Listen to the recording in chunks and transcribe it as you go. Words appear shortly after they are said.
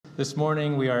This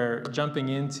morning we are jumping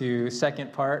into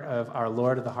second part of our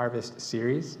Lord of the Harvest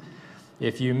series.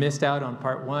 If you missed out on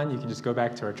part one, you can just go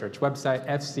back to our church website,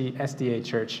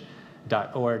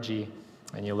 fcsdachurch.org,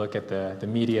 and you look at the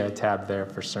media tab there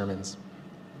for sermons.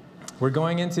 We're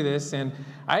going into this, and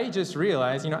I just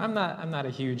realized, I'm not a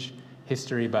huge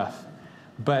history buff,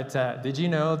 but did you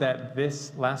know that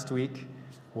this last week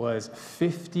was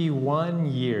 51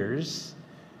 years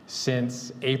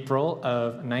since April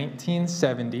of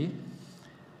 1970?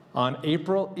 On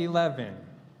April 11,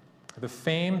 the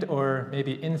famed or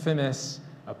maybe infamous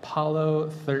Apollo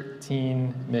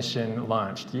 13 mission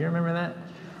launched. Do you remember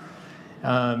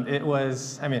that? It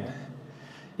was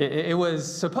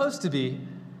supposed to be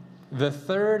the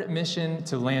third mission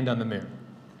to land on the moon.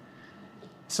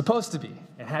 Supposed to be.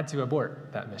 It had to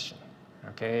abort that mission.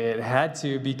 Okay, it had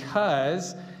to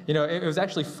because, it was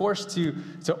actually forced to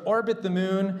orbit the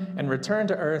moon and return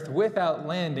to Earth without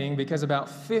landing because about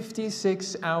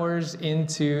 56 hours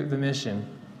into the mission,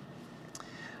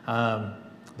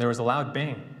 there was a loud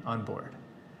bang on board.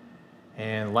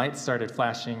 And lights started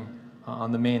flashing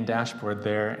on the main dashboard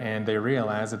there, and they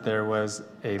realized that there was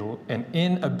an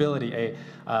inability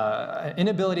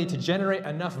to generate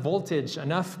enough voltage,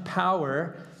 enough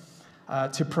power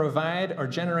to provide or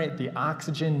generate the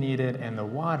oxygen needed and the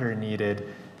water needed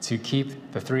to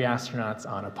keep the three astronauts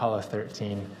on Apollo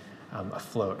 13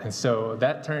 afloat. And so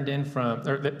that turned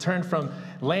from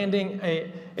landing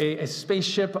a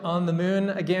spaceship on the moon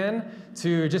again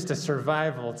to just a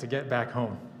survival to get back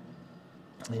home.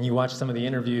 And you watch some of the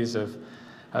interviews of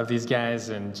these guys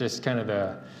and just kind of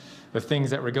the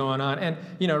things that were going on. And,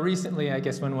 recently, I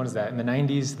guess, when was that? In the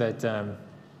 90s that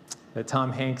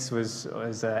Tom Hanks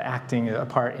was acting a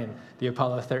part in the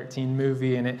Apollo 13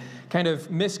 movie, and it kind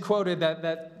of misquoted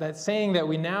that saying that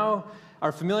we now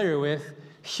are familiar with,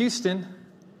 Houston,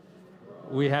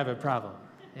 we have a problem.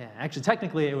 Yeah, actually,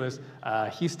 technically it was,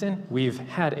 Houston, we've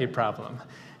had a problem.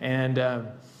 And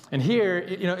here,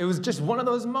 it was just one of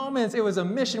those moments. It was a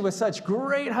mission with such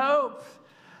great hope,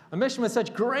 a mission with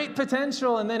such great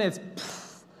potential, and then it's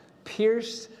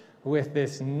pierced with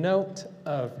this note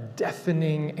of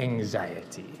deafening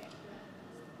anxiety.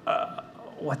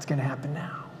 What's going to happen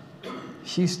now?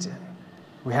 Houston,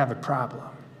 we have a problem.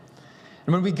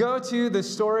 And when we go to the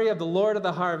story of the Lord of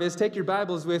the Harvest, take your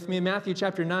Bibles with me, Matthew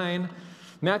chapter 9.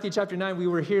 Matthew chapter 9, we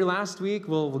were here last week.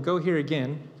 We'll go here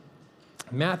again.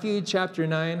 Matthew chapter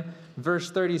 9,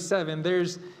 verse 37.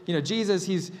 There's, Jesus,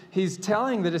 he's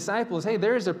telling the disciples, hey,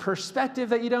 there is a perspective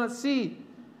that you don't see.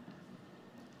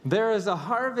 There is a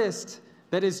harvest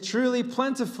that is truly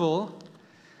plentiful.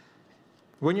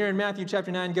 When you're in Matthew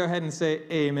chapter 9, go ahead and say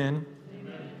amen.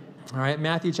 Amen. All right,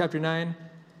 Matthew chapter 9,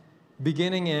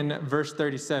 beginning in verse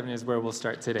 37 is where we'll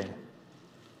start today.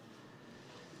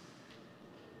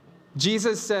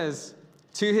 Jesus says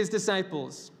to his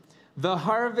disciples, the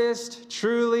harvest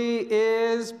truly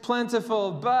is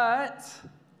plentiful, but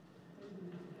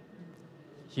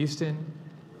Houston,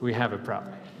 we have a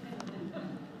problem.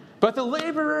 But the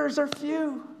laborers are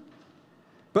few.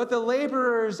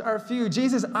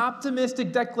 Jesus'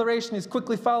 optimistic declaration is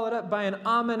quickly followed up by an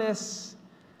ominous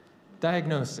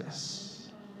diagnosis.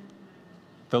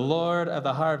 The Lord of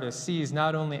the harvest sees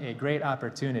not only a great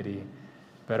opportunity,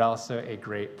 but also a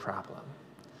great problem.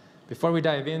 Before we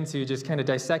dive into just kind of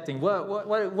dissecting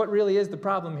what really is the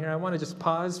problem here, I want to just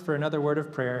pause for another word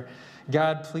of prayer.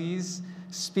 God, please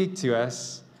speak to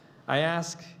us. I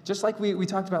ask, just like we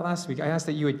talked about last week, I ask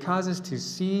that you would cause us to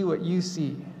see what you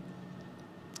see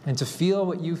and to feel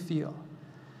what you feel.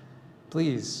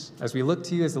 Please, as we look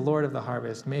to you as the Lord of the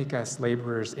harvest, make us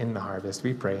laborers in the harvest,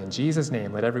 we pray. In Jesus'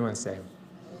 name, let everyone say,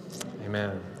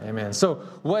 amen, amen. So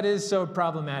what is so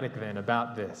problematic then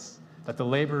about this, that the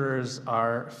laborers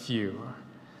are few?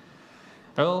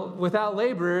 Well, without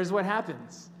laborers, what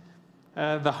happens?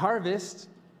 The harvest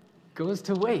goes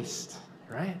to waste,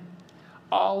 right?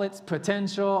 All its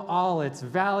potential, all its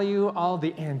value, all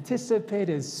the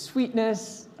anticipated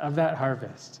sweetness of that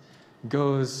harvest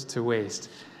goes to waste.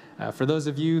 For those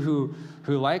of you who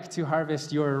like to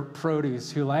harvest your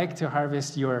produce, who like to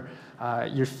harvest your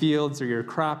fields or your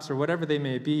crops or whatever they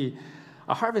may be,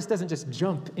 a harvest doesn't just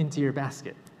jump into your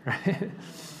basket, right?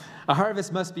 A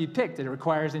harvest must be picked. It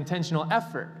requires intentional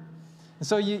effort. And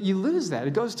so you lose that.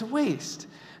 It goes to waste.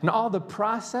 And all the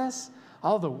process,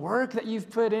 all the work that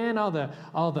you've put in, all the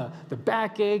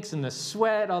backaches and the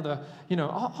sweat, all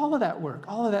of that work,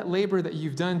 all of that labor that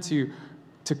you've done to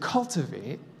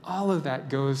cultivate, all of that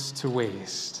goes to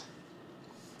waste.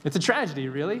 It's a tragedy,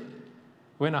 really,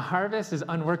 when a harvest is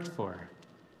unworked for.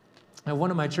 At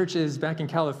one of my churches back in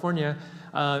California,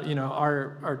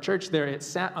 our church there, it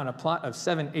sat on a plot of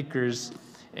 7 acres,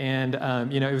 And,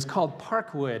 it was called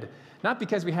Parkwood, not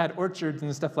because we had orchards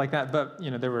and stuff like that, but,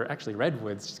 there were actually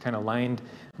redwoods just kind of lined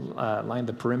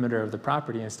the perimeter of the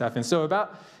property and stuff. And so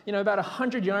about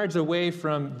 100 yards away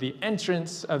from the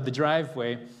entrance of the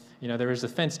driveway, there was a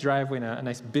fenced driveway and a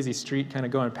nice busy street kind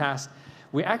of going past.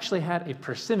 We actually had a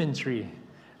persimmon tree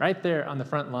right there on the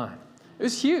front lawn. It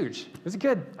was huge. It was a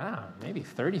good, maybe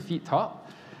 30 feet tall.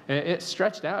 It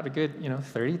stretched out a good,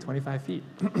 30, 25 feet.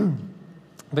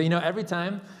 But, every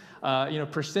time,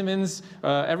 persimmons,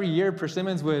 every year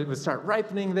persimmons would start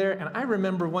ripening there. And I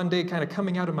remember one day kind of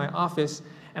coming out of my office,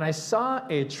 and I saw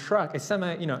a truck, a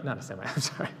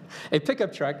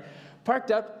pickup truck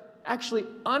parked up actually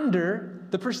under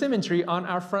the persimmon tree on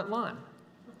our front lawn.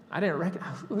 I didn't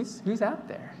recognize, who's out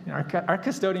there? Our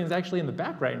custodian's actually in the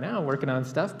back right now working on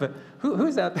stuff, but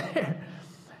who's out there?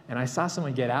 And I saw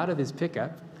someone get out of his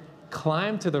pickup,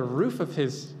 climb to the roof of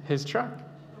his truck.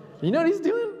 You know what he's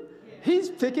doing? He's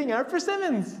picking our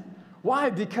persimmons. Why?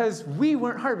 Because we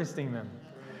weren't harvesting them.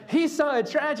 He saw a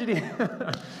tragedy.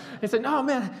 He said, "No,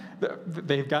 man,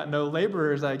 they've got no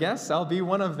laborers, I guess. I'll be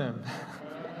one of them."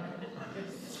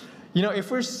 If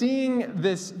we're seeing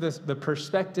the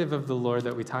perspective of the Lord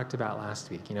that we talked about last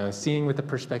week, seeing with the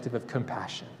perspective of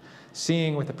compassion,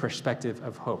 seeing with the perspective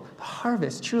of hope, the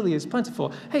harvest truly is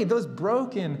plentiful. Hey, those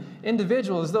broken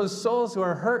individuals, those souls who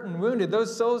are hurt and wounded,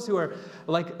 those souls who are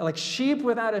like sheep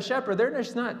without a shepherd, they're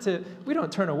just we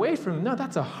don't turn away from them. No,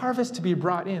 that's a harvest to be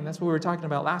brought in. That's what we were talking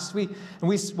about last week. And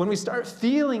when we start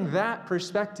feeling that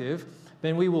perspective,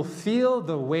 then we will feel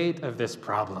the weight of this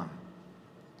problem.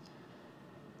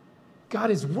 God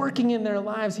is working in their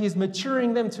lives. He is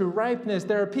maturing them to ripeness.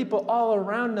 There are people all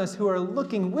around us who are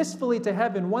looking wistfully to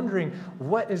heaven, wondering,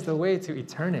 what is the way to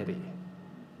eternity?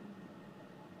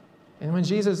 And when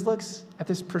Jesus looks at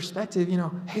this perspective,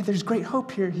 hey, there's great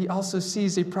hope here. He also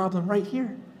sees a problem right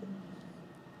here.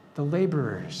 The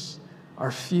laborers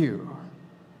are few.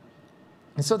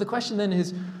 And so the question then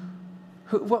is,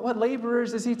 what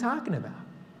laborers is he talking about?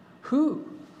 Who?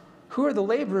 Who are the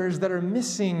laborers that are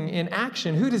missing in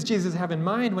action? Who does Jesus have in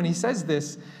mind when he says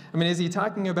this? Is he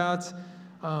talking about,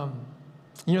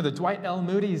 the Dwight L.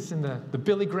 Moody's and the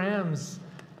Billy Grahams?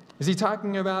 Is he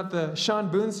talking about the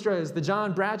Sean Boonstras, the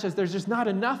John Bradshaws? There's just not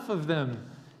enough of them.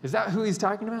 Is that who he's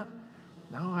talking about?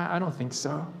 No, I don't think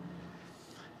so.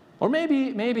 Or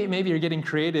maybe you're getting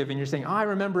creative and you're saying, I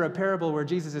remember a parable where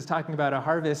Jesus is talking about a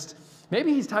harvest.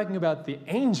 Maybe he's talking about the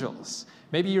angels.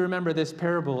 Maybe you remember this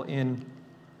parable in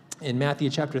Matthew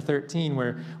chapter 13,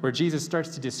 where Jesus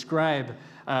starts to describe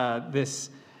this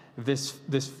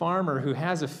farmer who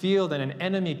has a field and an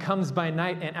enemy comes by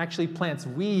night and actually plants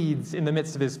weeds in the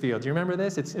midst of his field. Do you remember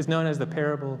this? It's known as the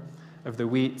parable of the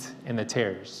wheat and the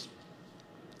tares.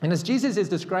 And as Jesus is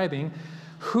describing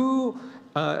who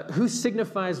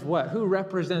signifies what, who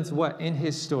represents what in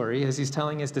his story as he's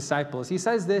telling his disciples, he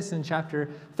says this in chapter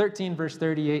 13, verse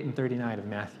 38 and 39 of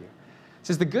Matthew. It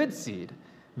says, the good seed,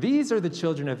 these are the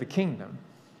children of the kingdom.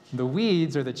 The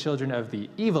weeds are the children of the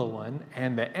evil one,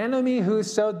 and the enemy who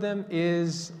sowed them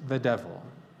is the devil.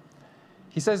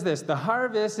 He says this, the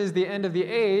harvest is the end of the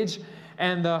age,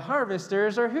 and the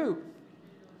harvesters are who?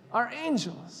 Are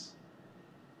angels.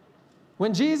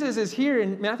 When Jesus is here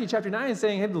in Matthew chapter 9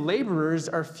 saying, hey, the laborers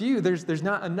are few, there's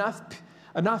not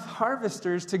enough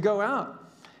harvesters to go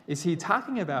out. Is he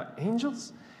talking about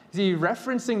angels? Is he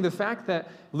referencing the fact that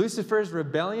Lucifer's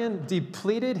rebellion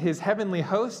depleted his heavenly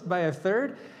host by a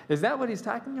third? Is that what he's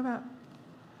talking about?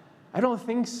 I don't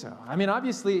think so.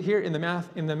 Obviously, here in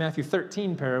the Matthew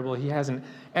 13 parable, he has an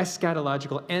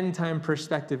eschatological end-time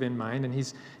perspective in mind, and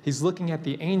he's looking at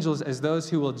the angels as those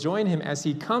who will join him as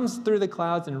he comes through the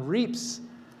clouds and reaps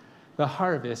the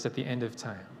harvest at the end of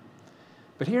time.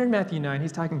 But here in Matthew 9,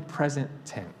 he's talking present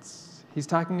tense. He's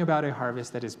talking about a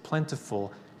harvest that is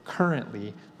plentiful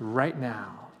currently, right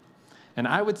now. And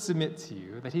I would submit to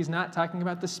you that he's not talking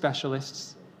about the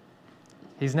specialists.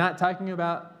 He's not talking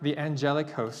about the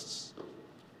angelic hosts.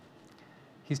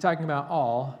 He's talking about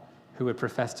all who would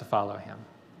profess to follow him.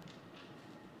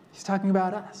 He's talking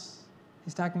about us.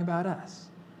 He's talking about us.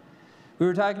 We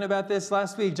were talking about this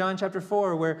last week, John chapter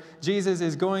 4, where Jesus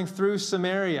is going through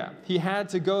Samaria. He had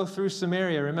to go through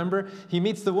Samaria. Remember, he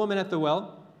meets the woman at the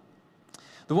well.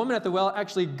 The woman at the well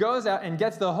actually goes out and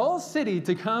gets the whole city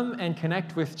to come and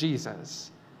connect with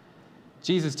Jesus.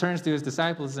 Jesus turns to his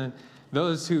disciples and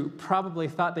those who probably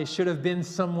thought they should have been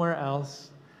somewhere else,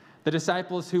 the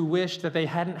disciples who wished that they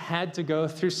hadn't had to go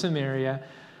through Samaria.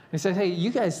 He said, hey,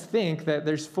 you guys think that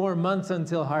there's 4 months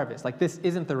until harvest. Like this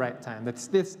isn't the right time. This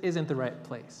isn't the right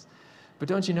place. But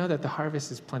don't you know that the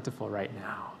harvest is plentiful right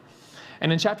now?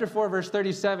 And in chapter 4, verse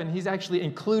 37, he's actually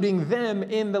including them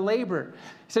in the labor.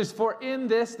 He says, "For in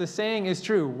this the saying is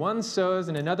true, one sows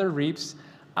and another reaps.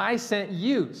 I sent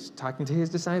you," talking to his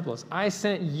disciples, "I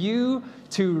sent you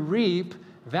to reap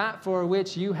that for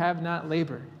which you have not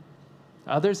labored.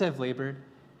 Others have labored,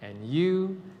 and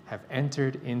you have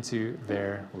entered into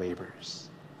their labors."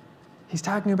 He's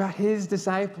talking about his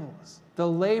disciples. The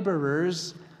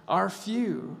laborers are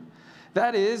few.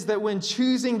 That is, that when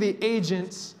choosing the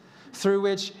agents through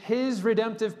which his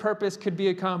redemptive purpose could be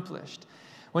accomplished,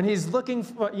 when he's looking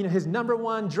for, his number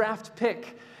one draft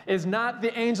pick is not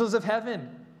the angels of heaven.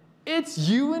 It's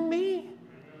you and me.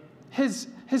 His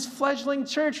fledgling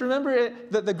church. Remember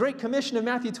the Great Commission of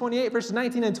Matthew 28, verses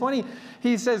 19 and 20.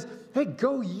 He says, "Hey,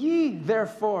 go ye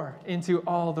therefore into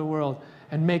all the world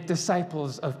and make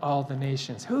disciples of all the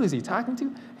nations." Who is he talking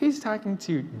to? He's talking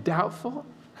to doubtful,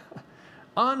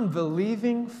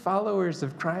 unbelieving followers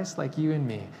of Christ like you and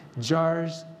me.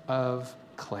 Jars of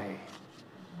clay.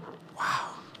 Wow.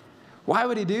 Why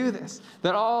would he do this?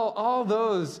 That all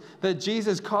those that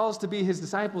Jesus calls to be his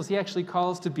disciples, he actually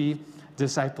calls to be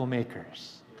disciple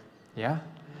makers. Yeah?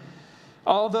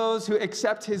 All those who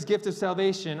accept his gift of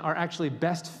salvation are actually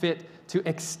best fit to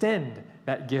extend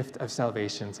that gift of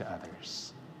salvation to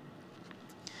others.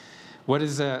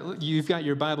 You've got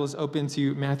your Bibles open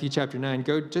to Matthew chapter 9.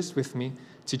 Go just with me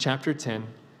to chapter 10,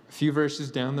 a few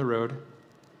verses down the road.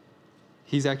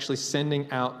 He's actually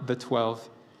sending out the 12.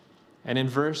 And in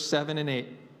verse 7 and 8,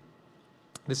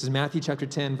 this is Matthew chapter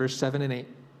 10, verse 7 and 8.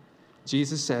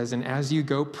 Jesus says, "And as you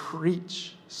go,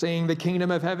 preach, saying the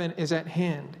kingdom of heaven is at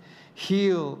hand.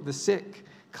 Heal the sick,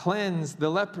 cleanse the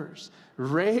lepers,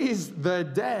 raise the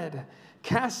dead,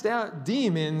 cast out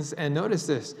demons." And notice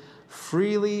this,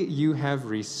 "Freely you have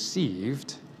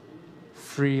received,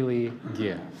 freely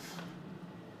give."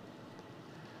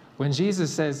 When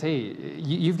Jesus says, hey,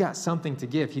 you've got something to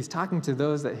give, he's talking to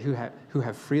those who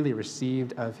have freely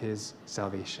received of his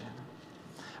salvation.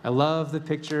 I love the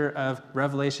picture of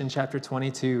Revelation chapter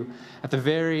 22. At the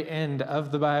very end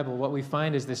of the Bible, what we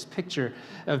find is this picture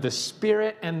of the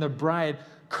Spirit and the bride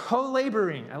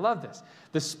co-laboring. I love this.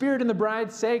 The Spirit and the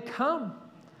bride say, "Come."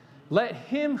 Let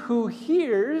him who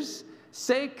hears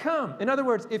say, "Come." In other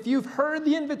words, if you've heard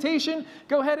the invitation,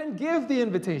 go ahead and give the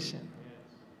invitation.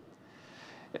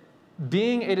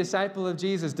 Being a disciple of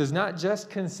Jesus does not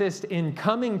just consist in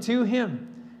coming to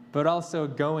him, but also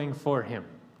going for him.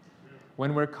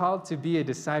 When we're called to be a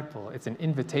disciple, it's an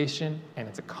invitation and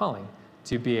it's a calling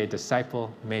to be a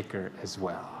disciple maker as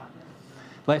well.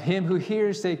 Let him who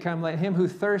hears say, "Come." Let him who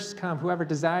thirsts come. Whoever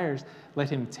desires,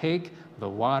 let him take the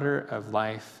water of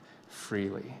life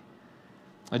freely.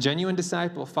 A genuine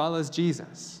disciple follows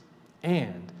Jesus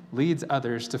and leads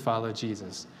others to follow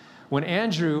Jesus. When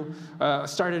Andrew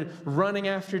started running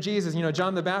after Jesus,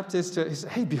 John the Baptist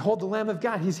said, "Hey, behold the Lamb of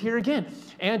God. He's here again."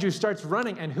 Andrew starts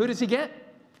running, and who does he get?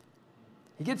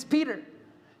 He gets Peter.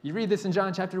 You read this in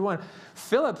John chapter 1.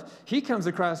 Philip, he comes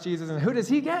across Jesus, and who does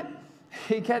he get?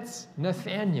 He gets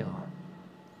Nathanael.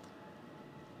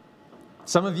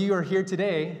 Some of you are here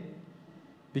today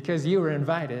because you were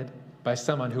invited by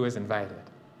someone who is invited,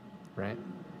 right?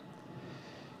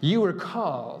 You were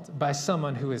called by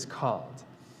someone who is called.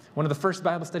 One of the first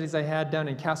Bible studies I had down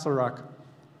in Castle Rock,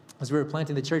 as we were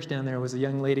planting the church down there, was a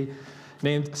young lady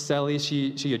named Sally.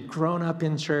 She had grown up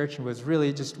in church and was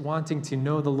really just wanting to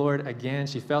know the Lord again.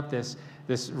 She felt this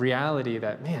reality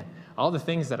that, man, all the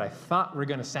things that I thought were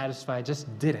going to satisfy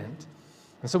just didn't.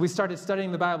 And so we started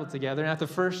studying the Bible together. And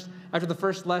after the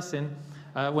first lesson,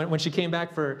 when she came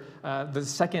back for the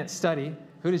second study,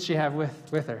 who did she have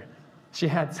with her? She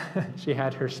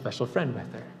had her special friend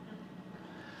with her.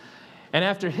 And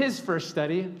after his first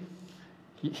study,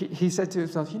 he said to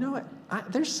himself, "You know what?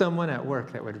 There's someone at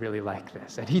work that would really like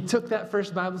this." And he took that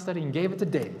first Bible study and gave it to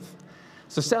Dave.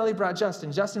 So Sally brought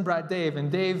Justin brought Dave,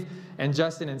 and Dave and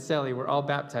Justin and Sally were all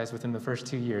baptized within the first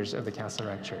 2 years of the Castle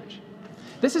Rock Church.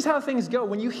 This is how things go.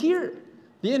 When you hear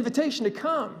the invitation to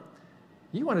come,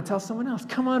 you want to tell someone else,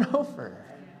 "Come on over."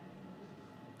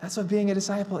 That's what being a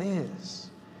disciple is.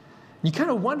 You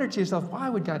kind of wonder to yourself, why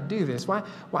would God do this? Why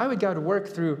would God work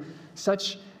through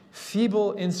such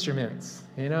feeble instruments,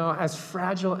 as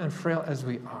fragile and frail as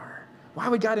we are? Why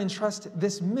would God entrust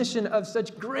this mission of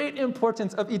such great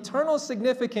importance, of eternal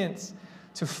significance,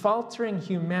 to faltering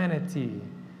humanity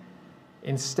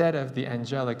instead of the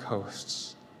angelic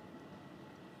hosts?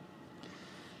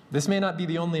 This may not be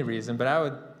the only reason, but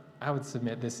I would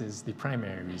submit this is the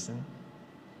primary reason.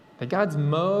 That God's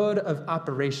mode of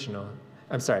operation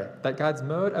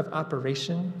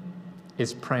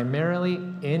is primarily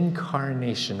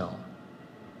incarnational.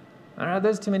 I don't know,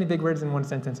 those too many big words in one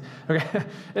sentence. Okay.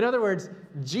 In other words,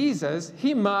 Jesus,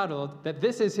 he modeled that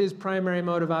this is his primary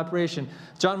mode of operation.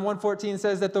 John 1:14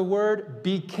 says that the Word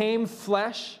became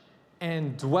flesh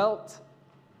and dwelt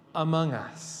among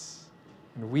us.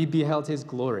 And we beheld his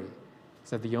glory,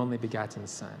 said the only begotten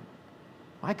Son.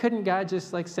 Why couldn't God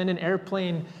just like send an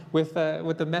airplane with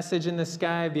a message in the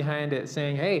sky behind it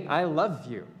saying, hey, I love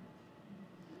you?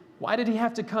 Why did he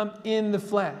have to come in the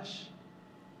flesh?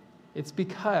 It's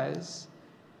because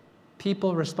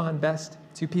people respond best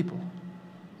to people.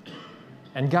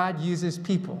 And God uses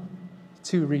people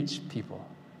to reach people.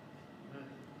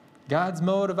 God's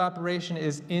mode of operation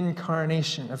is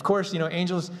incarnation. Of course,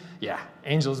 angels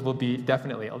will be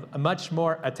definitely a much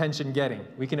more attention-getting.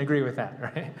 We can agree with that,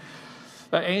 right?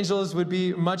 Angels would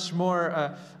be much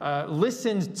more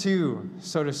listened to,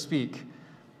 so to speak,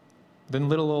 than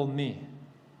little old me.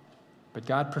 But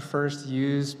God prefers to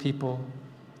use people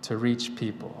to reach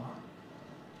people.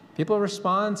 People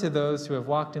respond to those who have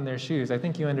walked in their shoes. I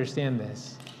think you understand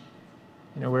this.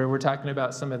 We're talking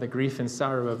about some of the grief and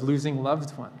sorrow of losing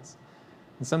loved ones.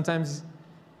 And sometimes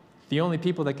the only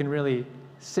people that can really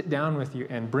sit down with you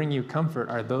and bring you comfort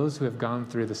are those who have gone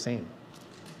through the same.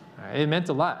 It meant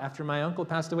a lot after my uncle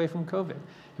passed away from COVID.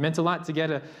 It meant a lot to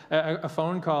get a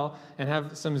phone call and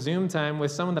have some Zoom time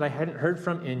with someone that I hadn't heard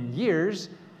from in years.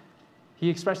 He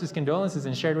expressed his condolences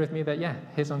and shared with me that,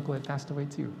 his uncle had passed away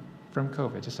too from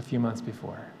COVID just a few months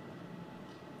before.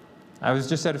 I was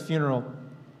just at a funeral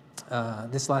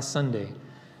this last Sunday,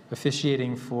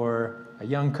 officiating for a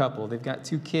young couple. They've got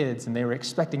 2 kids, and they were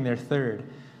expecting their third.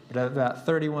 But about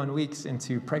 31 weeks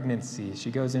into pregnancy, she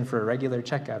goes in for a regular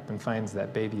checkup and finds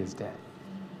that baby is dead.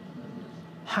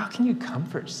 How can you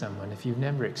comfort someone if you've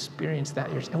never experienced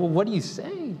that yourself? Well, what do you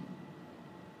say?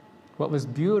 What was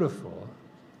beautiful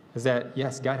is that,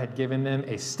 yes, God had given them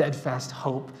a steadfast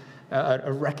hope,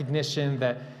 a recognition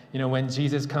that, when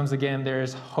Jesus comes again, there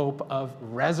is hope of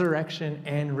resurrection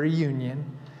and reunion.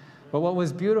 But what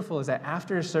was beautiful is that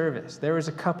after service, there was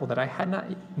a couple that I had not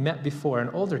met before, an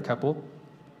older couple,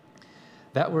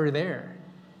 that were there.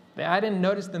 I didn't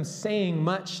notice them saying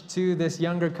much to this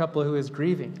younger couple who is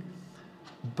grieving.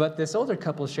 But this older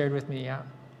couple shared with me,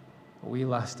 we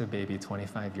lost a baby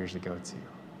 25 years ago too.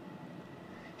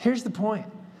 Here's the point,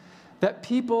 that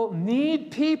people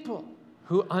need people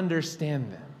who understand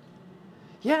them.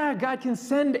 Yeah, God can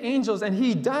send angels, and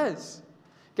he does.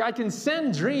 God can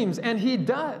send dreams, and he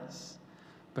does.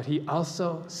 But he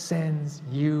also sends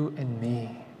you and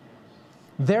me.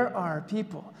 There are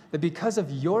people that because of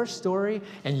your story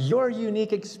and your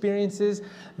unique experiences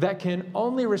that can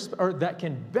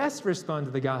best respond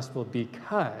to the gospel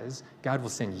because God will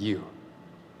send you.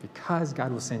 Because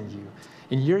God will send you.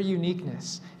 In your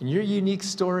uniqueness, in your unique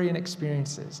story and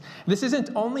experiences. This isn't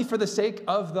only for the sake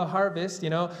of the harvest,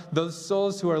 those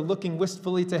souls who are looking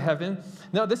wistfully to heaven.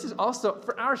 No, this is also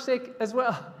for our sake as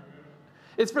well.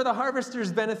 It's for the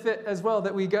harvester's benefit as well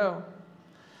that we go.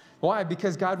 Why?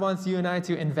 Because God wants you and I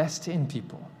to invest in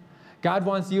people. God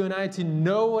wants you and I to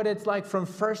know what it's like from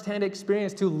firsthand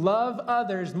experience to love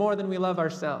others more than we love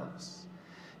ourselves.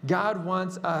 God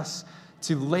wants us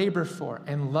to labor for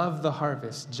and love the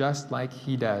harvest just like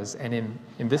he does, and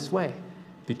in this way,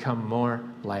 become more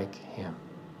like him.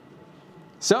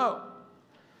 So,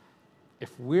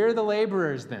 if we're the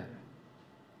laborers then,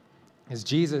 as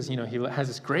Jesus, he has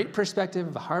this great perspective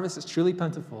of the harvest is truly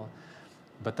plentiful,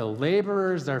 but the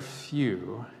laborers are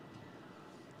few.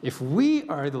 If we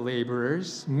are the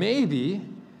laborers, maybe,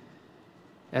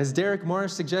 as Derek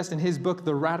Morris suggests in his book,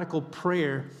 The Radical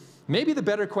Prayer, maybe the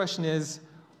better question is,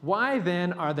 why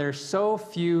then are there so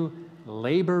few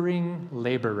laboring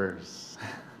laborers?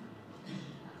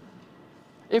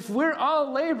 If we're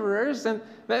all laborers, then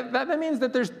that means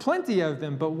that there's plenty of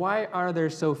them, but why are there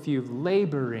so few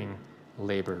laboring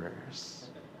laborers?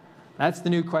 That's the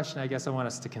new question I guess I want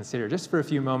us to consider just for a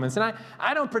few moments. And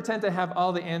I don't pretend to have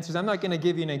all the answers. I'm not going to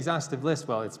give you an exhaustive list.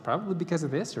 Well, it's probably because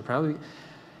of this or probably...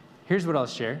 Here's what I'll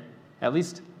share. At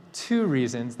least 2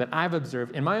 reasons that I've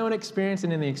observed in my own experience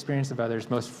and in the experience of others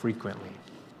most frequently.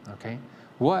 Okay?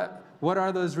 What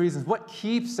are those reasons? What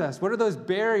keeps us? What are those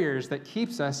barriers that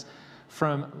keeps us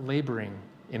from laboring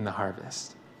in the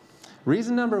harvest?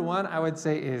 Reason number 1, I would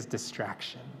say, is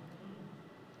distraction.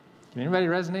 Can anybody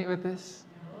resonate with this?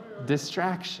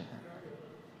 Distraction.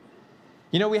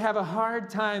 We have a hard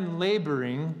time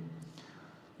laboring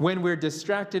when we're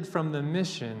distracted from the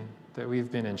mission that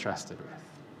we've been entrusted with.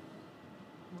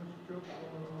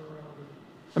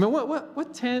 I mean,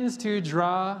 what tends to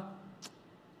draw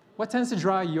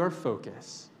your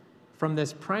focus from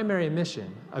this primary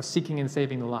mission of seeking and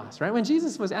saving the lost, right? When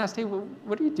Jesus was asked, hey, well,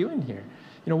 what are you doing here?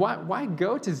 Why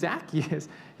go to Zacchaeus?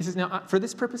 He says, now, for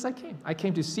this purpose I came. I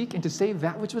came to seek and to save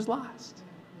that which was lost.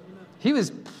 He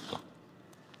was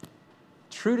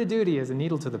true to duty as a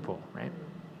needle to the pole, right?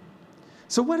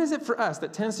 So what is it for us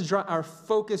that tends to draw our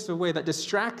focus away, that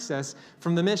distracts us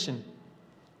from the mission?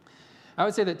 I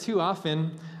would say that too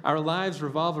often our lives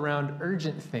revolve around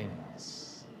urgent things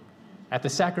at the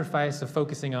sacrifice of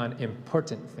focusing on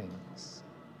important things.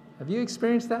 Have you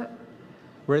experienced that?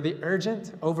 Where the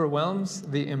urgent overwhelms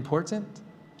the important?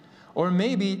 Or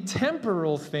maybe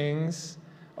temporal things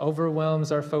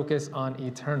overwhelms our focus on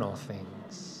eternal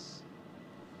things.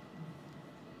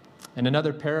 In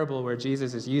another parable where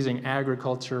Jesus is using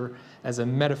agriculture as a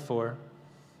metaphor,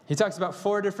 he talks about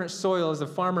 4 different soils. The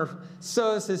farmer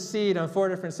sows his seed on 4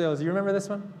 different soils. You remember this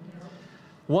one?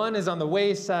 One is on the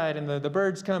wayside, and the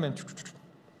birds come and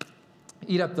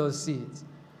eat up those seeds.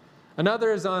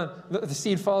 Another is the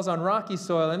seed falls on rocky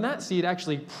soil, and that seed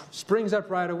actually springs up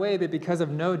right away, but because of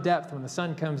no depth, when the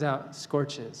sun comes out,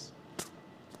 scorches,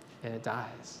 and it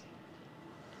dies.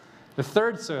 The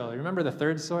third soil, you remember the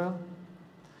third soil?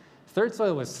 Third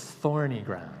soil was thorny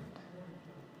ground.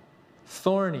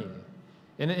 Thorny.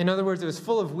 In other words, it was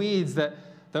full of weeds that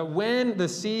when the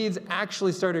seeds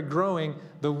actually started growing,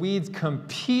 the weeds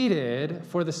competed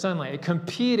for the sunlight. It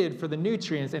competed for the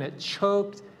nutrients, and it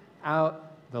choked out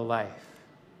the life.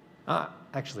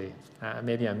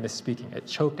 Maybe I'm misspeaking. It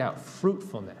choked out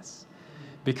fruitfulness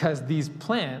because these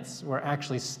plants were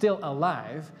actually still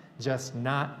alive, just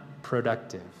not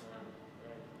productive.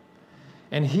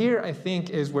 And here, I think,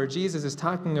 is where Jesus is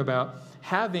talking about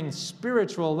having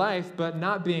spiritual life, but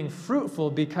not being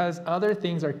fruitful because other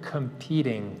things are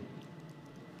competing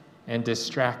and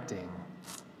distracting.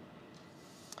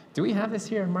 Do we have this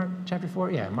here in Mark chapter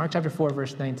 4? Yeah, Mark chapter 4,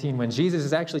 verse 19, when Jesus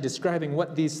is actually describing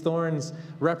what these thorns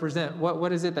represent.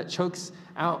 What is it that chokes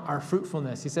out our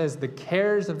fruitfulness? He says, the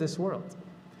cares of this world,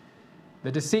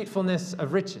 the deceitfulness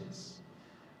of riches,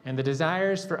 and the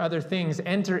desires for other things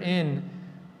enter in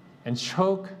and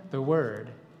choke the word,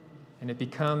 and it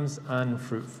becomes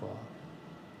unfruitful.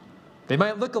 They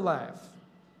might look alive,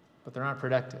 but they're not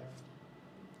productive.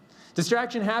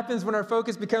 Distraction happens when our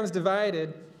focus becomes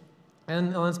divided.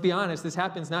 And let's be honest, this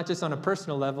happens not just on a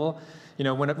personal level,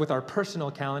 with our personal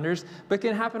calendars, but it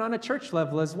can happen on a church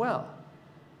level as well,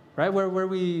 right? Where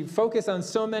we focus on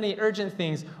so many urgent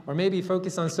things, or maybe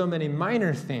focus on so many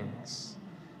minor things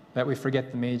that we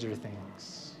forget the major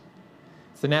things.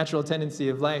 It's the natural tendency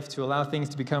of life to allow things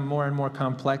to become more and more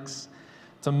complex,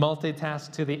 to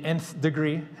multitask to the nth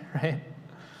degree, right?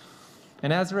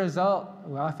 And as a result,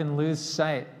 we often lose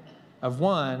sight of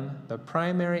the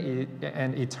primary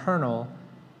and eternal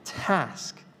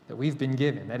task that we've been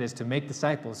given. That is to make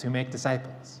disciples who make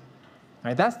disciples. All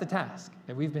right, that's the task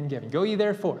that we've been given. Go ye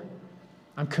therefore.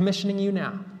 I'm commissioning you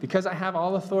now because I have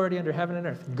all authority under heaven and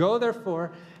earth. Go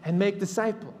therefore and make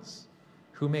disciples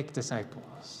who make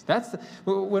disciples.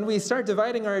 When we start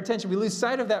dividing our attention, we lose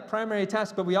sight of that primary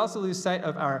task, but we also lose sight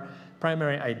of our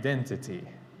primary identity.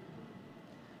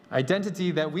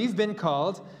 Identity that we've been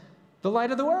called the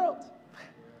light of the world.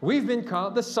 We've been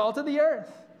called the salt of the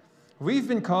earth. We've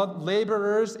been called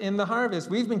laborers in the harvest.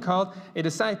 We've been called a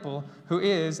disciple who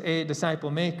is a disciple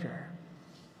maker.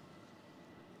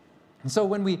 And so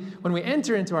when we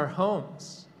enter into our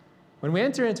homes, when we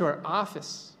enter into our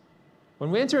office, when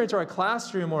we enter into our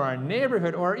classroom or our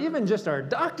neighborhood or even just our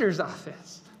doctor's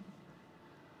office,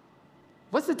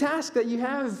 what's the task that you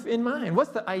have in mind? What's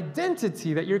the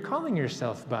identity that you're calling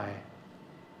yourself by?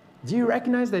 Do you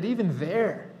recognize that even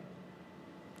there,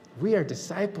 we are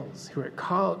disciples who are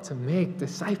called to make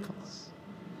disciples,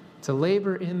 to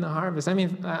labor in the harvest? I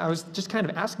mean, I was just kind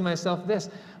of asking myself this,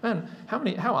 man,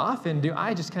 how often do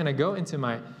I just kind of go into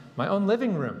my own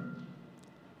living room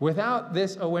without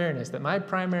this awareness that my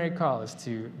primary call is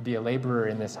to be a laborer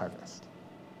in this harvest?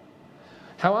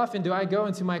 How often do I go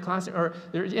into my classroom or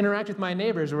interact with my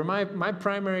neighbors where my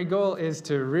primary goal is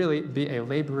to really be a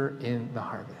laborer in the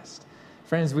harvest?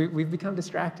 Friends, we've become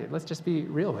distracted. Let's just be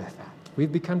real with that.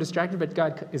 We've become distracted, but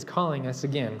God is calling us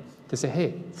again to say,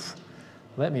 hey,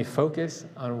 let me focus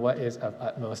on what is of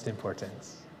utmost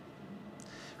importance.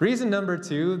 Reason number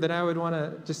 2 that I would want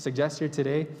to just suggest here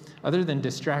today, other than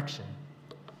distraction,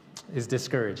 is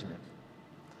discouragement.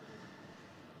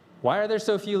 Why are there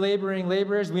so few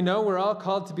laborers? We know we're all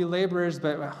called to be laborers,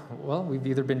 but, well, we've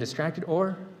either been distracted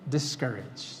or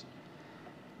discouraged.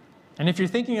 And if you're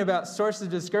thinking about sources of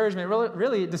discouragement,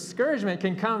 really, discouragement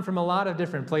can come from a lot of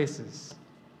different places.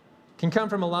 Can come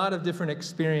from a lot of different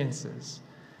experiences.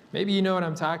 Maybe you know what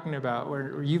I'm talking about,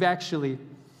 where you've actually...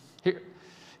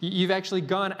 You've actually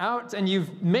gone out and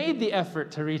you've made the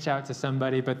effort to reach out to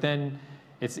somebody, but then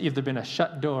it's either been a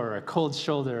shut door or a cold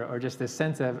shoulder or just this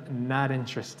sense of not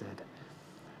interested.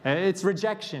 It's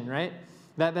rejection, right?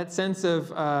 That sense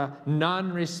of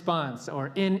non-response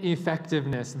or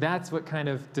ineffectiveness, that's what kind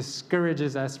of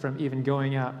discourages us from even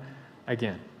going out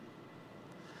again.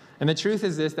 And the truth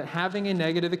is this, that having a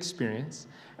negative experience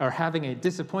or having a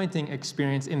disappointing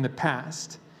experience in the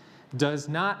past does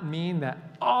not mean that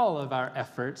all of our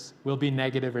efforts will be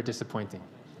negative or disappointing.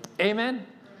 Amen?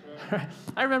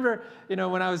 I remember,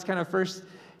 when I was kind of first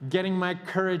getting my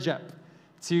courage up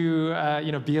to,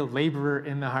 be a laborer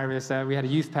in the harvest. We had a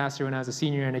youth pastor when I was a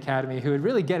senior in academy who would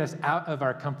really get us out of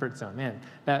our comfort zone. Man,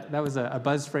 that was a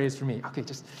buzz phrase for me. Okay,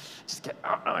 just get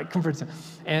out of my comfort zone.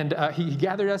 And he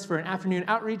gathered us for an afternoon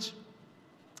outreach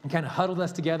and kind of huddled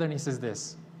us together, and he says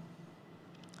this: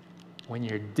 when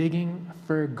you're digging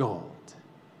for gold,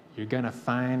 you're going to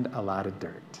find a lot of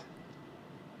dirt.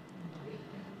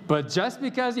 But just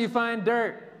because you find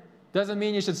dirt doesn't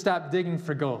mean you should stop digging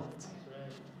for gold.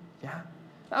 Yeah?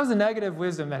 That was a negative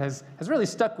wisdom that has really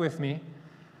stuck with me.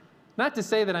 Not to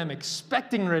say that I'm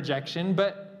expecting rejection,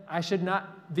 but I should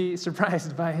not be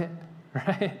surprised by it,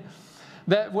 right?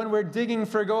 That when we're digging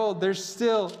for gold, there's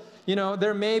still,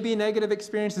 there may be negative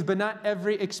experiences, but not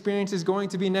every experience is going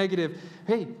to be negative.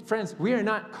 Hey, friends, we are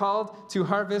not called to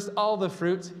harvest all the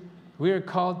fruit. We are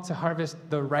called to harvest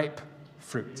the ripe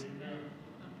fruit.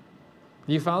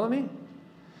 Do you follow me?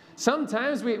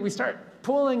 Sometimes we start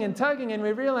pulling and tugging and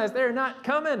we realize they're not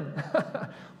coming. Well,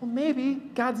 maybe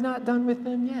God's not done with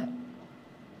them yet.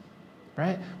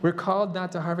 Right? We're called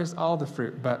not to harvest all the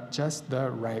fruit, but just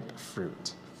the ripe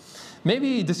fruit.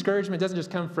 Maybe discouragement doesn't just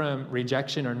come from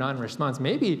rejection or non-response.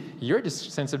 Maybe your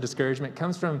sense of discouragement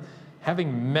comes from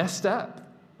having messed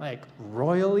up, like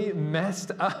royally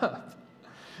messed up.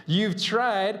 You've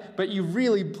tried, but you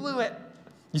really blew it.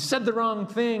 You said the wrong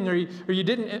thing, or you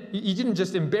didn't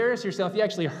just embarrass yourself, you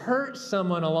actually hurt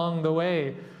someone along the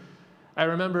way. I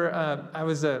remember I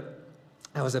was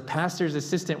a pastor's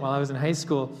assistant while I was in high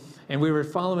school, and we were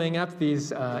following up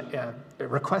these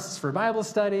requests for Bible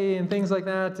study and things like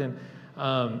that. And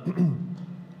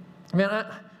man,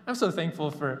 I'm so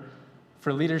thankful for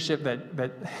leadership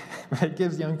that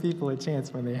gives young people a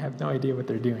chance when they have no idea what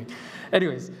they're doing.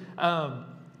 Anyways, I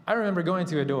remember going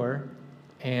to a door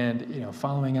and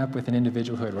following up with an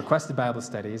individual who had requested Bible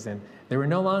studies, and they were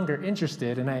no longer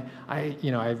interested. And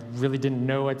I really didn't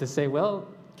know what to say. Well,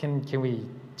 can we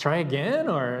try again,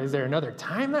 or is there another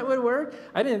time that would work?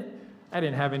 I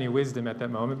didn't have any wisdom at that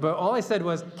moment, but all I said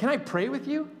was, "Can I pray with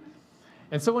you?"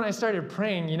 And so when I started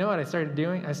praying, you know what I started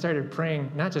doing? I started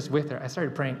praying not just with her, I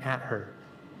started praying at her.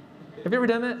 Have you ever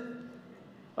done that?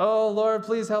 Oh, Lord,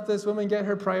 please help this woman get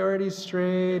her priorities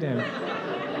straight. And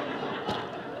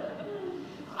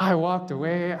I walked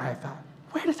away. I thought,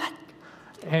 where did that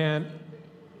go? And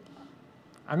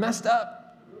I messed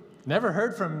up. Never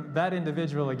heard from that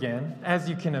individual again, as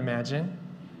you can imagine.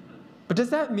 But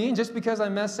does that mean just because I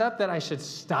mess up that I should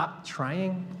stop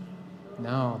trying?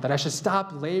 No, that I should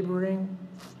stop laboring.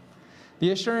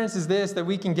 The assurance is this, that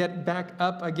we can get back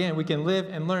up again. We can live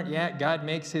and learn. Yeah, God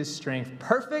makes his strength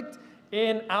perfect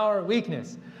in our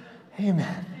weakness.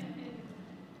 Amen.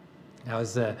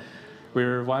 We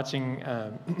were watching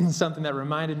something that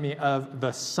reminded me of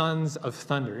the sons of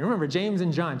thunder. You remember James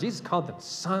and John? Jesus called them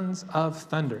sons of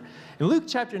thunder. In Luke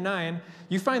chapter 9,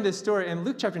 you find this story, and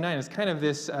Luke chapter 9 is kind of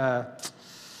this,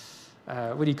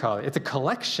 what do you call it? It's a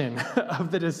collection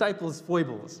of the disciples'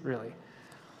 foibles, really.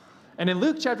 And in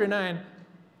Luke chapter 9,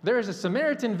 there is a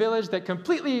Samaritan village that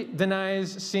completely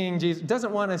denies seeing Jesus,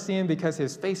 doesn't want to see him because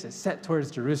his face is set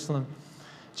towards Jerusalem.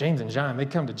 James and John, they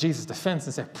come to Jesus' defense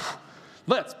and say,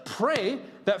 let's pray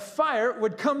that fire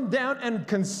would come down and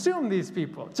consume these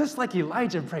people, just like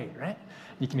Elijah prayed, right?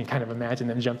 You can kind of imagine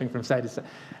them jumping from side to side.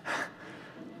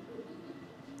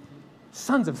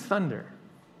 Sons of thunder.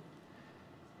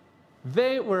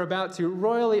 They were about to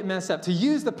royally mess up, to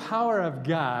use the power of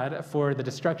God for the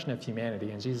destruction of humanity.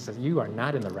 And Jesus says, you are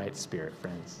not in the right spirit,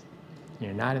 friends.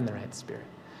 You're not in the right spirit.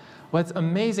 What's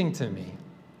amazing to me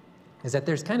is that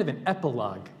there's kind of an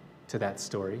epilogue to that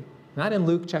story. Not in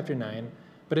Luke chapter 9,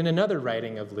 but in another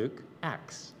writing of Luke,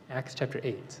 Acts chapter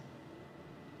 8,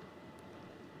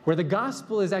 where the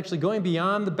gospel is actually going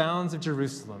beyond the bounds of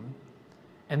Jerusalem,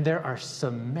 and there are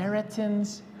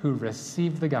Samaritans who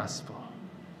receive the gospel.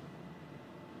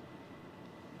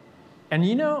 And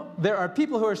there are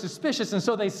people who are suspicious, and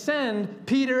so they send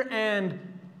Peter and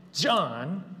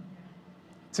John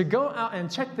to go out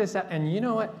and check this out. And you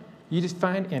know what? You just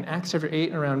find in Acts chapter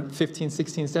 8, around 15,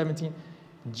 16, 17,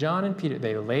 John and Peter,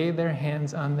 they lay their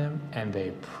hands on them and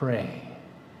they pray.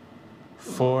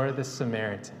 for the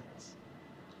Samaritans.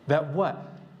 That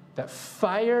what? That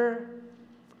fire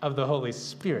of the Holy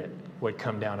Spirit would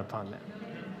come down upon them.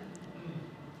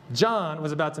 John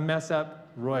was about to mess up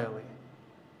royally,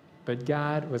 but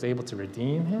God was able to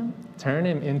redeem him, turn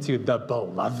him into the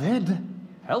beloved.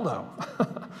 Hello.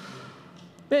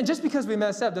 Man, just because we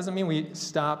mess up doesn't mean we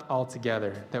stop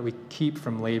altogether, that we keep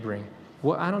from laboring.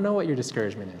 Well, I don't know what your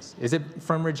discouragement is. Is it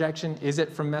from rejection? Is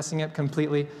it from messing up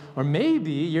completely? Or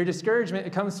maybe your discouragement,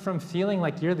 it comes from feeling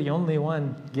like you're the only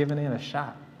one giving it a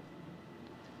shot.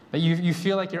 That you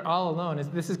feel like you're all alone.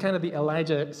 This is kind of the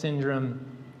Elijah syndrome.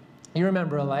 You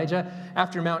remember Elijah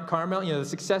after Mount Carmel, the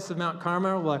success of Mount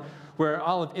Carmel, where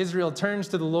all of Israel turns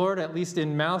to the Lord, at least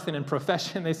in mouth and in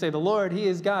profession. They say, the Lord, he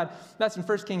is God. That's in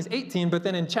 1 Kings 18. But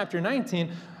then in chapter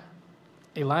 19,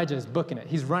 Elijah is booking it.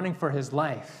 He's running for his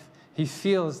life. He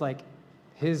feels like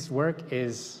his work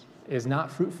is not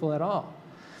fruitful at all.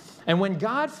 And when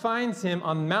God finds him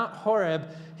on Mount Horeb,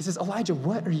 he says, Elijah,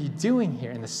 what are you doing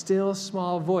here? In the still,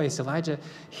 small voice, Elijah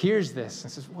hears this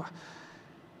and says,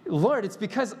 Lord, it's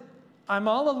because I'm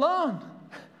all alone.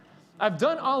 I've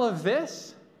done all of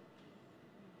this,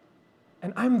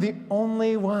 and I'm the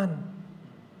only one.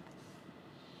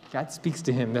 God speaks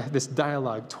to him, this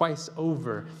dialogue, twice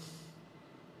over.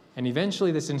 And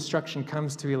eventually this instruction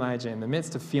comes to Elijah in the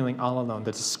midst of feeling all alone.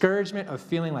 The discouragement of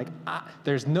feeling like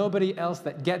there's nobody else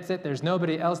that gets it. There's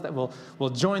nobody else that will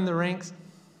join the ranks.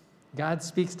 God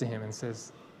speaks to him and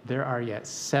says, there are yet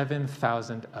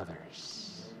 7,000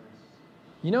 others.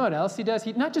 You know what else he does?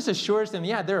 He not just assures him,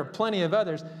 there are plenty of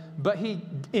others, but he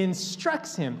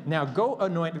instructs him, now go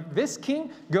anoint this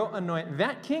king, go anoint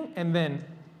that king, and then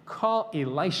call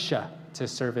Elisha to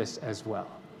service as well.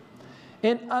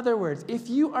 In other words, if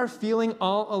you are feeling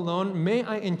all alone, may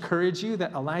I encourage you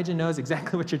that Elijah knows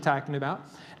exactly what you're talking about,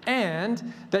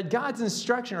 and that God's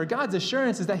instruction or God's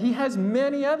assurance is that he has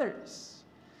many others.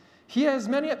 He has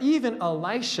many, even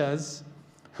Elishas,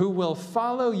 who will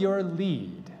follow your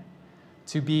lead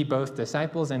to be both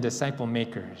disciples and disciple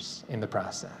makers in the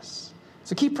process.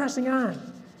 So keep pressing on.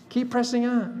 Keep pressing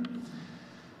on.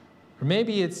 Or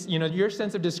maybe it's, your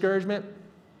sense of discouragement,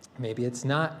 maybe it's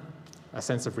not a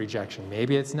sense of rejection.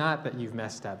 Maybe it's not that you've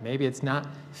messed up. Maybe it's not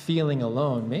feeling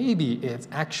alone. Maybe it's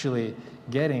actually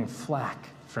getting flack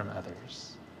from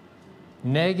others.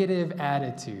 Negative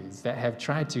attitudes that have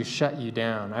tried to shut you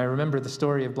down. I remember the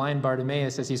story of blind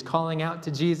Bartimaeus as he's calling out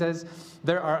to Jesus.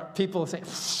 There are people saying,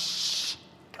 shh,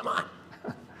 come on.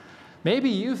 Maybe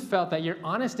you felt that your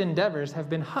honest endeavors have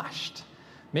been hushed.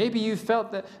 Maybe you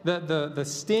felt that the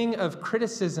sting of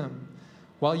criticism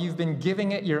while you've been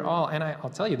giving it your all. And I'll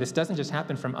tell you, this doesn't just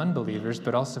happen from unbelievers,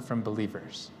 but also from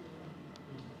believers.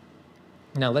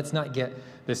 Now, let's not get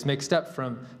this mixed up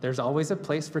from, there's always a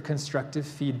place for constructive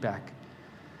feedback.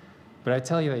 But I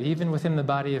tell you that even within the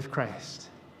body of Christ,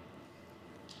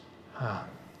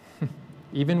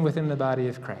 even within the body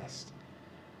of Christ,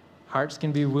 hearts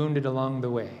can be wounded along the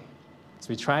way. So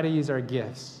we try to use our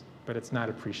gifts, but it's not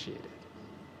appreciated.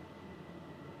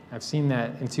 I've seen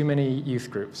that in too many youth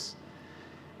groups,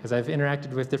 as I've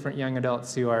interacted with different young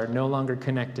adults who are no longer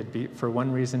connected for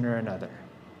one reason or another.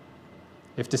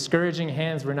 If discouraging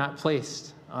hands were not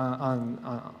placed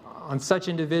on such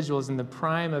individuals in the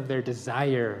prime of their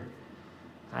desire,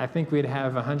 I think we'd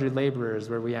have 100 laborers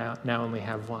where we now only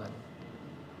have one.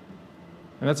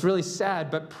 And that's really sad,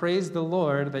 but praise the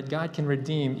Lord that God can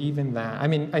redeem even that.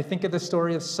 I think of the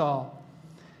story of Saul.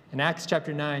 In Acts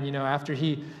chapter 9, after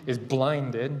he is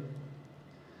blinded,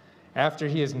 after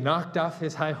he is knocked off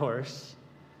his high horse,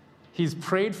 he's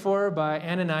prayed for by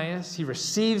Ananias, he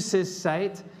receives his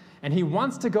sight, and he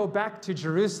wants to go back to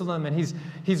Jerusalem, and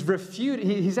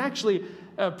he's actually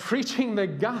preaching the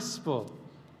gospel.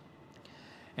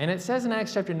 And it says in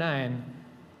Acts chapter 9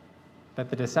 that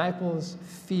the disciples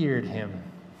feared him.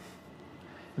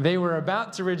 They were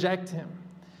about to reject him.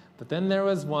 But then there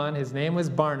was one, his name was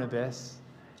Barnabas,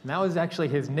 and that was actually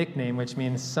his nickname, which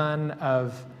means son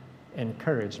of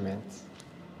encouragement.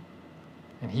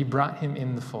 And he brought him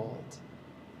in the fold.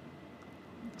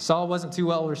 Saul wasn't too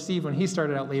well received when he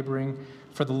started out laboring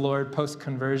for the Lord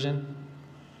post-conversion.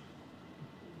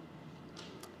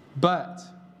 But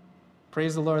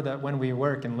praise the Lord that when we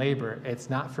work and labor, it's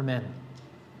not for men.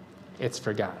 It's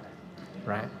for God,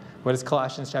 right? What does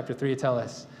Colossians chapter 3 tell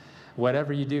us?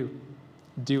 Whatever you do,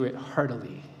 do it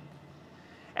heartily,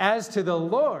 as to the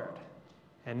Lord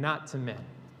and not to men,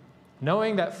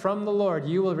 knowing that from the Lord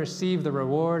you will receive the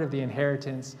reward of the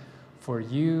inheritance, for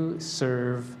you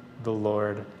serve the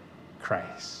Lord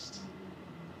Christ.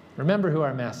 Remember who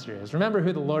our master is. Remember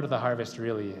who the Lord of the harvest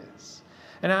really is.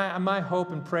 And my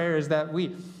hope and prayer is that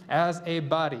we, as a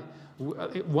body,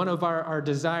 one of our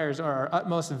desires or our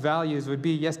utmost values would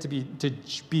be, yes, to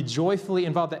be joyfully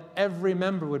involved, that every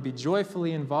member would be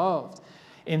joyfully involved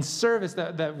in service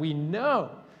that we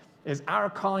know is our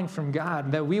calling from God,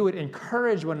 and that we would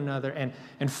encourage one another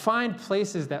and find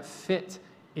places that fit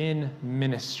in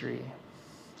ministry.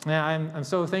 Now, I'm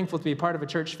so thankful to be part of a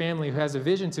church family who has a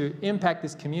vision to impact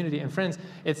this community. And friends,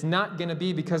 it's not going to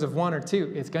be because of one or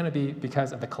two. It's going to be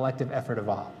because of the collective effort of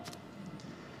all.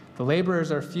 The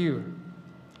laborers are few,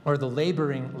 or the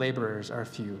laboring laborers are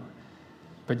few.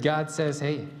 But God says,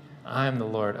 hey, I'm the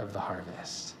Lord of the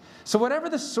harvest. So whatever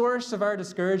the source of our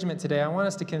discouragement today, I want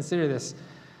us to consider this.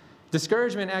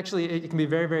 Discouragement, actually, it can be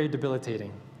very, very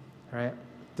debilitating, right?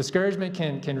 Discouragement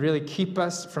can really keep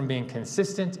us from being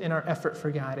consistent in our effort for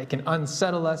God. It can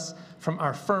unsettle us from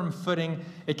our firm footing.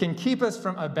 It can keep us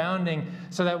from abounding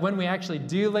so that when we actually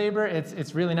do labor,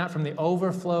 it's really not from the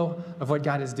overflow of what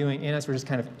God is doing in us. We're just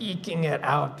kind of eking it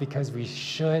out because we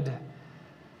should.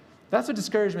 That's what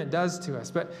discouragement does to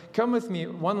us. But come with me,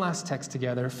 one last text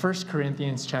together, 1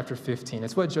 Corinthians chapter 15.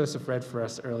 It's what Joseph read for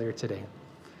us earlier today.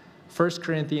 1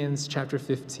 Corinthians chapter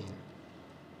 15.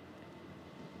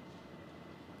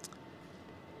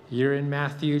 You're in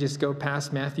Matthew, just go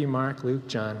past Matthew, Mark, Luke,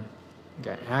 John. You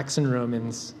got Acts and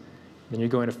Romans. Then you're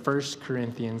going to 1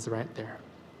 Corinthians right there.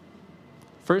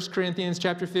 1 Corinthians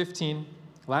chapter 15,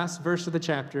 last verse of the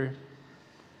chapter.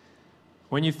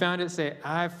 When you found it, say,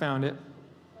 I've found it.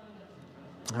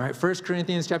 All right, 1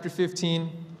 Corinthians chapter 15,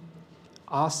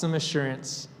 awesome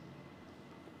assurance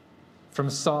from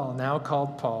Saul, now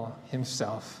called Paul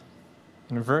himself.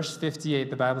 In verse 58,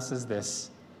 the Bible says this,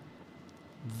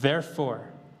 therefore,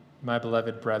 my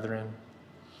beloved brethren.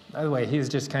 By the way, he's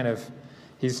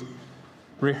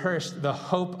rehearsed the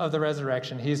hope of the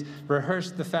resurrection. He's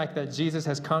rehearsed the fact that Jesus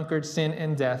has conquered sin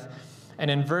and death. And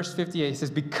in verse 58, he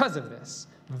says, because of this,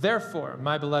 therefore,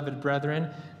 my beloved brethren,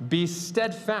 be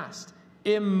steadfast,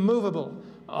 immovable,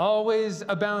 always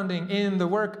abounding in the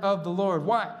work of the Lord.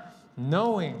 Why?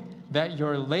 Knowing that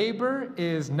your labor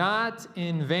is not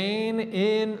in vain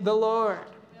in the Lord.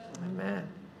 Amen.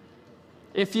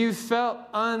 If you felt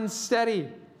unsteady,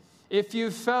 if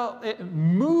you felt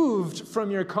moved from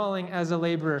your calling as a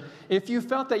laborer, if you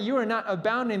felt that you are not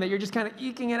abounding, that you're just kind of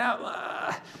eking it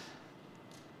out,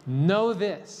 know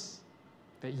this,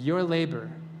 that your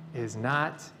labor is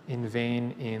not in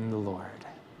vain in the Lord.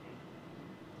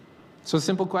 So,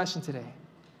 simple question today.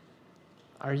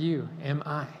 Am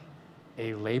I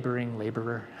a laboring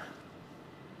laborer?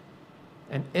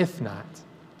 And if not,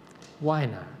 why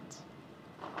not?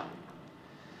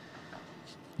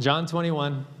 John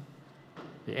 21,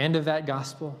 the end of that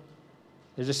gospel,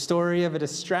 there's a story of a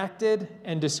distracted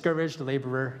and discouraged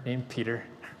laborer named Peter.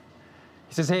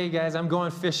 He says, hey guys, I'm going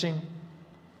fishing.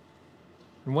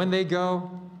 And when they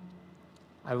go,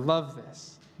 I love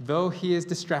this. Though he is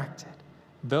distracted,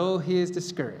 though he is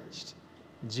discouraged,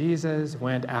 Jesus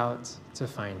went out to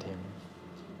find him.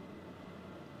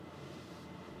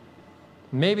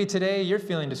 Maybe today you're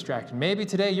feeling distracted. Maybe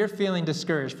today you're feeling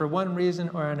discouraged for one reason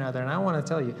or another. And I want to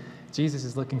tell you, Jesus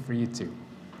is looking for you too.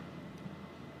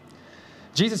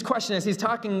 Jesus' question as he's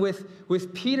talking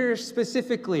with Peter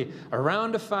specifically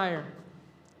around a fire,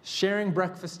 sharing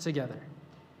breakfast together.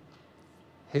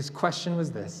 His question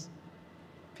was this,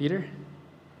 Peter,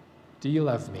 do you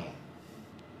love me?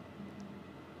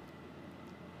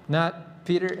 Not,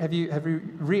 Peter, have you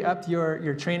re-upped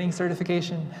your training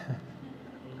certification?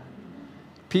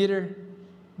 Peter,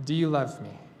 do you love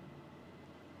me?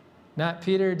 Not,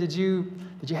 Peter, did you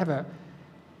have a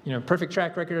perfect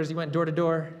track record as you went door to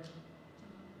door?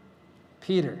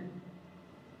 Peter,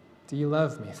 do you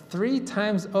love me? 3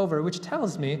 times over, which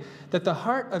tells me that the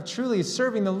heart of truly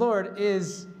serving the Lord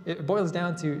it boils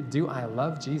down to, do I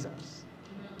love Jesus?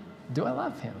 Do I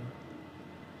love him?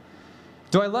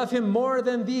 Do I love him more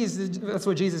than these? That's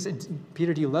what Jesus said.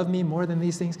 Peter, do you love me more than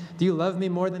these things? Do you love me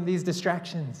more than these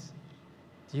distractions?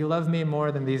 Do you love me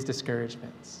more than these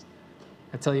discouragements?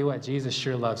 I tell you what, Jesus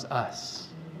sure loves us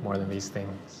more than these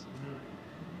things.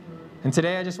 And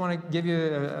today I just want to give you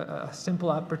a simple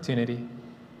opportunity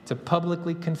to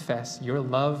publicly confess your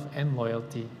love and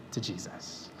loyalty to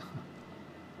Jesus.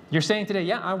 You're saying today,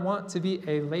 yeah, I want to be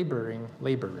a laboring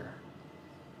laborer.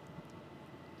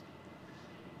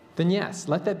 Then yes,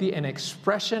 let that be an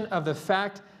expression of the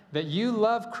fact that you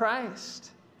love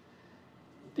Christ.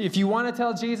 If you want to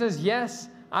tell Jesus, yes,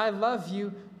 I love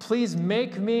you, please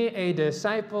make me a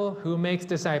disciple who makes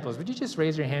disciples. Would you just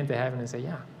raise your hand to heaven and say,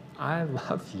 yeah, I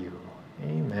love you.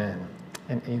 Amen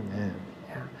and amen.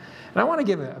 Yeah. And I want to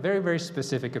give a very, very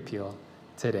specific appeal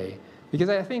today, because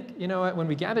I think, when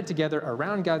we gather together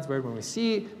around God's word, when we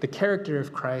see the character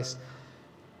of Christ,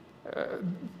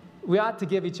 we ought to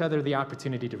give each other the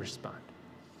opportunity to respond.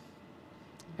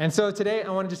 And so today,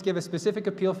 I want to just give a specific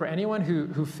appeal for anyone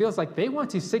who feels like they want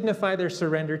to signify their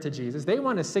surrender to Jesus. They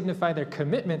want to signify their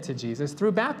commitment to Jesus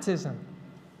through baptism.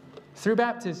 Through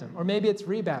baptism. Or maybe it's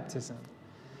rebaptism.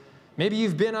 Maybe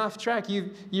you've been off track.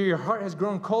 Your heart has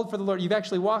grown cold for the Lord. You've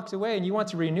actually walked away and you want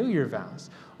to renew your vows.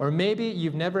 Or maybe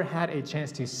you've never had a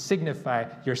chance to signify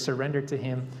your surrender to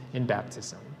Him in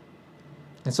baptism.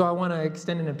 And so I want to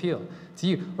extend an appeal to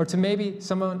you, or to maybe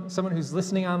someone who's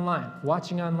listening online,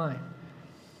 watching online.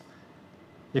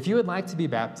 If you would like to be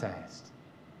baptized,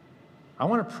 I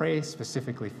want to pray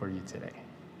specifically for you today.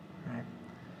 Right?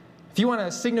 If you want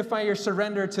to signify your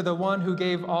surrender to the one who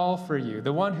gave all for you,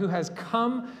 the one who has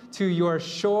come to your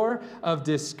shore of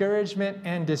discouragement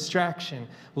and distraction,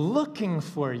 looking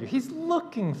for you. He's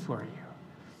looking for you.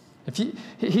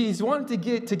 He's wanting to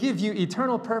give you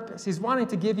eternal purpose. He's wanting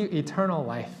to give you eternal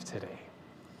life today.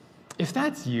 If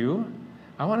that's you,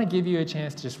 I want to give you a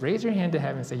chance to just raise your hand to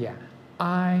heaven and say, yeah,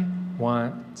 I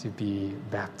want to be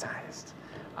baptized.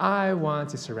 I want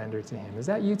to surrender to Him. Is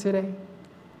that you today?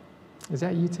 Is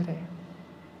that you today?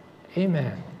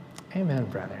 Amen. Amen,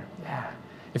 brother. Yeah.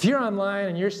 If you're online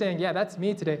and you're saying, yeah, that's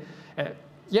me today,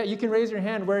 yeah, you can raise your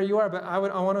hand where you are, but I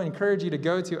want to encourage you to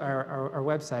go to our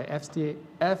website,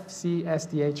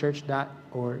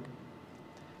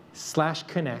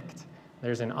 fcsdachurch.org/connect.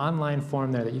 There's an online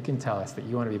form there that you can tell us that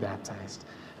you want to be baptized.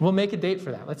 And we'll make a date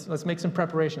for that. Let's make some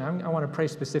preparation. I want to pray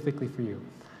specifically for you.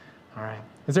 All right.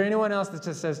 Is there anyone else that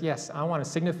just says, yes, I want to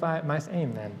signify my,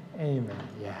 amen, amen,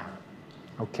 yeah.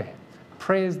 Okay.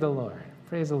 Praise the Lord.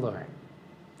 Praise the Lord.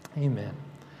 Amen.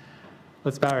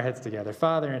 Let's bow our heads together.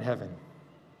 Father in heaven,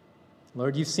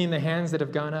 Lord, you've seen the hands that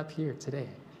have gone up here today.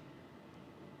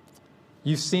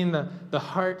 You've seen the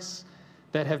hearts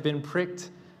that have been pricked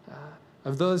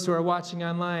of those who are watching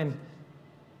online,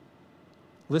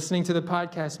 listening to the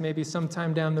podcast maybe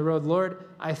sometime down the road. Lord,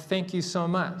 I thank you so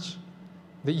much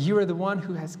that you are the one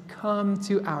who has come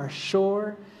to our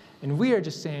shore, and we are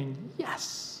just saying,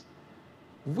 yes,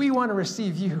 we want to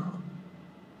receive you.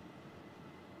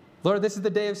 Lord, this is the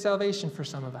day of salvation for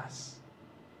some of us.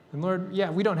 And Lord, yeah,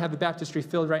 we don't have the baptistry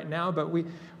filled right now, but we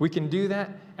can do that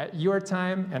at your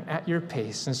time and at your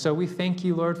pace. And so we thank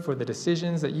you, Lord, for the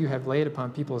decisions that you have laid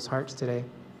upon people's hearts today.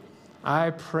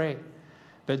 I pray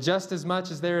that just as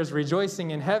much as there is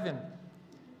rejoicing in heaven,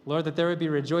 Lord, that there would be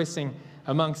rejoicing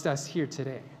amongst us here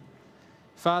today.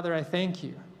 Father, I thank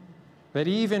you that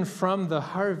even from the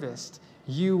harvest,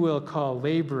 you will call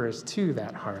laborers to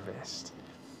that harvest.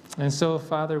 And so,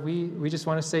 Father, we just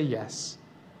want to say yes.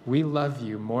 We love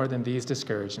you more than these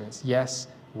discouragements. Yes,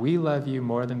 we love you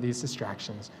more than these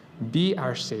distractions. Be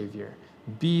our Savior.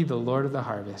 Be the Lord of the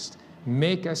harvest.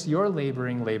 Make us your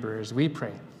laboring laborers, we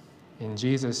pray. In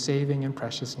Jesus' saving and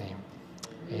precious name,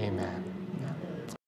 amen.